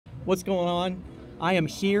What's going on? I am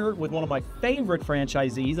here with one of my favorite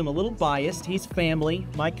franchisees. I'm a little biased. He's family,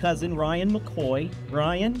 my cousin, Ryan McCoy.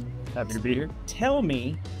 Ryan, Happy to be here. tell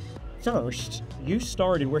me first,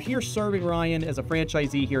 we're here serving Ryan as a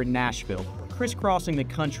franchisee here in Nashville, crisscrossing the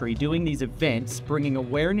country, doing these events, bringing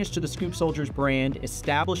awareness to the Scoop Soldiers brand,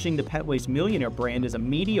 establishing the Pet Waste Millionaire brand as a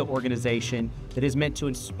media organization that is meant to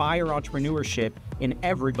inspire entrepreneurship in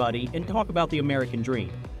everybody and talk about the American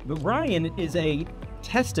dream. But Ryan is a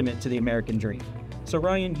testament to the American dream. So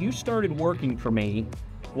Ryan, you started working for me,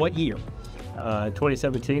 what year?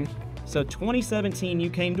 2017. So 2017, you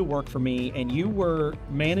came to work for me and you were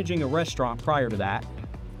managing a restaurant prior to that.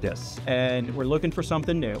 Yes. And we're looking for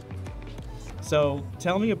something new. So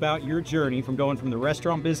tell me about your journey from going from the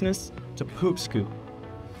restaurant business to Poop Scoop.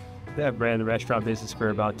 I ran the restaurant business for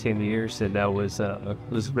about 10 years, and that was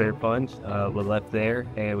very fun. We left there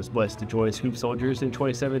and was blessed to join Scoop Soldiers in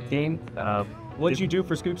 2017. What did you do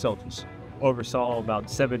for Scoop Soldiers? Oversaw about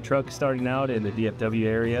 7 trucks starting out in the DFW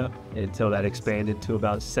area until that expanded to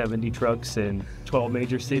about 70 trucks in 12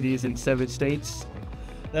 major cities in 7 states.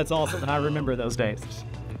 That's awesome. I remember those days.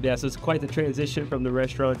 Yeah, so it's quite the transition from the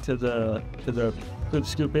restaurant to the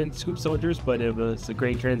Scoop Soldiers, but it was a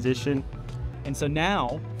great transition. And so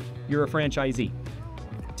now you're a franchisee.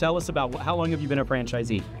 Tell us about how long have you been a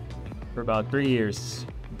franchisee? For about 3 years,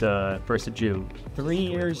 the 1st of June. 3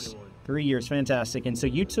 years. 3 years, fantastic. And so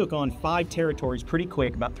you took on 5 territories pretty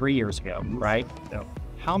quick about 3 years ago, right? Yeah.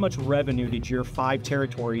 How much revenue did your 5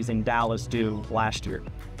 territories in Dallas do last year?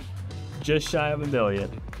 Just shy of $1 million.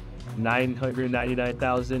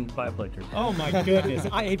 999,500. Oh my goodness!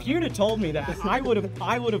 If you'd have told me that, I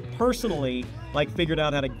would have personally figured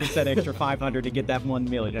out how to get that extra 500 to get that 1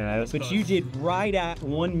 million. Yeah, but you did right at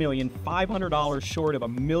 $1,500,000 short of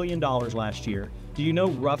 $1 million last year. Do you know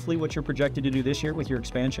roughly what you're projected to do this year with your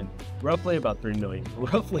expansion? Roughly about 3 million.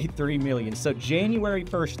 Roughly 3 million. So January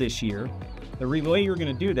 1st this year, the way you're going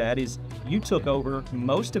to do that is you took over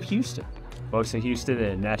most of Houston. Most in Houston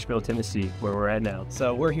and Nashville, Tennessee, where we're at now.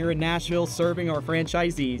 So we're here in Nashville serving our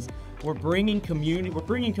franchisees. We're bringing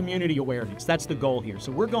community awareness. That's the goal here.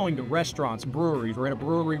 So we're going to restaurants, breweries. We're at a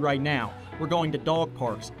brewery right now. We're going to dog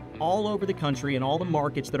parks all over the country and all the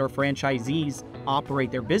markets that our franchisees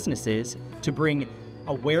operate their businesses to bring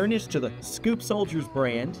awareness to the Scoop Soldiers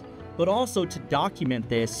brand, but also to document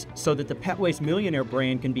this so that the Pet Waste Millionaire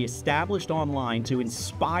brand can be established online to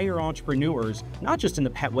inspire entrepreneurs, not just in the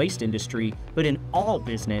pet waste industry, but in all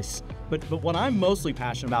business. But what I'm mostly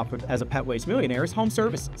passionate about as a Pet Waste Millionaire is home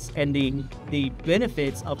services and the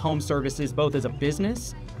benefits of home services, both as a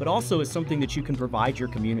business, but also as something that you can provide your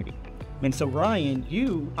community. And so Ryan,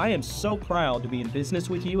 I am so proud to be in business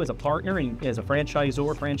with you as a partner and as a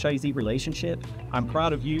franchisor-franchisee relationship. I'm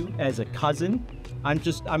proud of you as a cousin.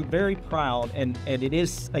 I'm very proud, and it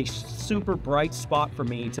is a super bright spot for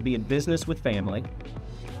me to be in business with family,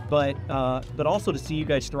 but also to see you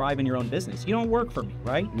guys thrive in your own business. You don't work for me,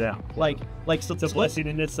 right? Yeah. So it's a blessing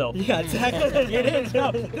in itself. Yeah, exactly. It is.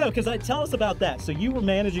 No, because tell us about that. So you were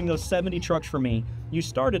managing those 70 trucks for me. You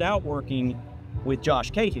started out working with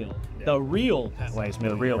Josh Cahill, the real Pet Waste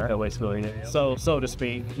Millionaire. Real Pet Waste Millionaire. So to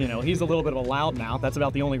speak, he's a little bit of a loudmouth. That's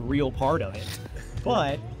about the only real part of it.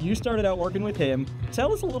 But you started out working with him.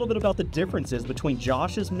 Tell us a little bit about the differences between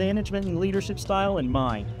Josh's management and leadership style and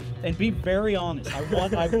mine. And be very honest. I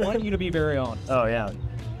want you to be very honest. Oh yeah.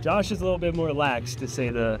 Josh is a little bit more lax to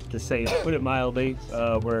put it mildly,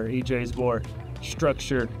 where EJ is more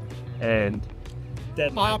structured and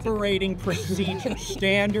operating procedure,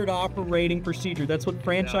 standard operating procedure. That's what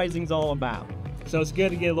franchising's all about. So it's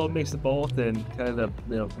good to get a little mix of both and kind of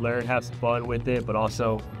learn, have some fun with it, but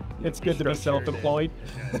also it's good to be self-employed.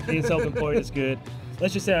 Being self-employed is good.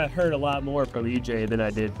 Let's just say I heard a lot more from EJ than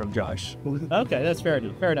I did from Josh. Okay, that's fair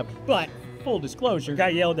enough. Fair enough. But full disclosure,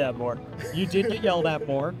 got yelled at more. You did get yelled at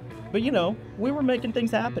more. But we were making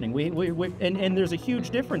things happening. And there's a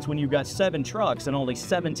huge difference when you've got 7 trucks and only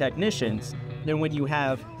 7 technicians than when you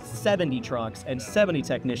have 70 trucks and 70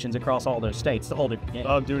 technicians across all those states. The whole different game.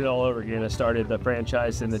 I'm doing it all over again. I started the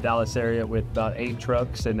franchise in the Dallas area with about 8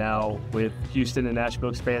 trucks, and now with Houston and Nashville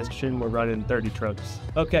expansion, we're running 30 trucks.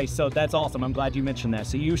 Okay, so that's awesome. I'm glad you mentioned that.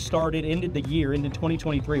 So you ended the year, ended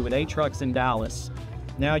 2023 with 8 trucks in Dallas.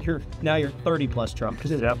 Now you're 30 plus trucks.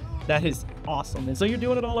 Yep. That is awesome. And so you're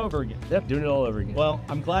doing it all over again. Yep, doing it all over again. Well,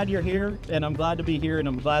 I'm glad you're here, and I'm glad to be here, and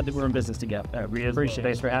I'm glad that we're in business together. Appreciate it.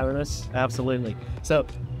 Thanks for having us. Absolutely. So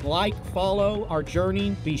follow our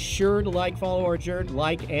journey. Be sure to follow our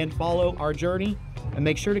journey, and follow our journey, and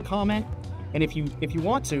make sure to comment. And if you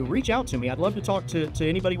want to, reach out to me. I'd love to talk to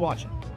anybody watching.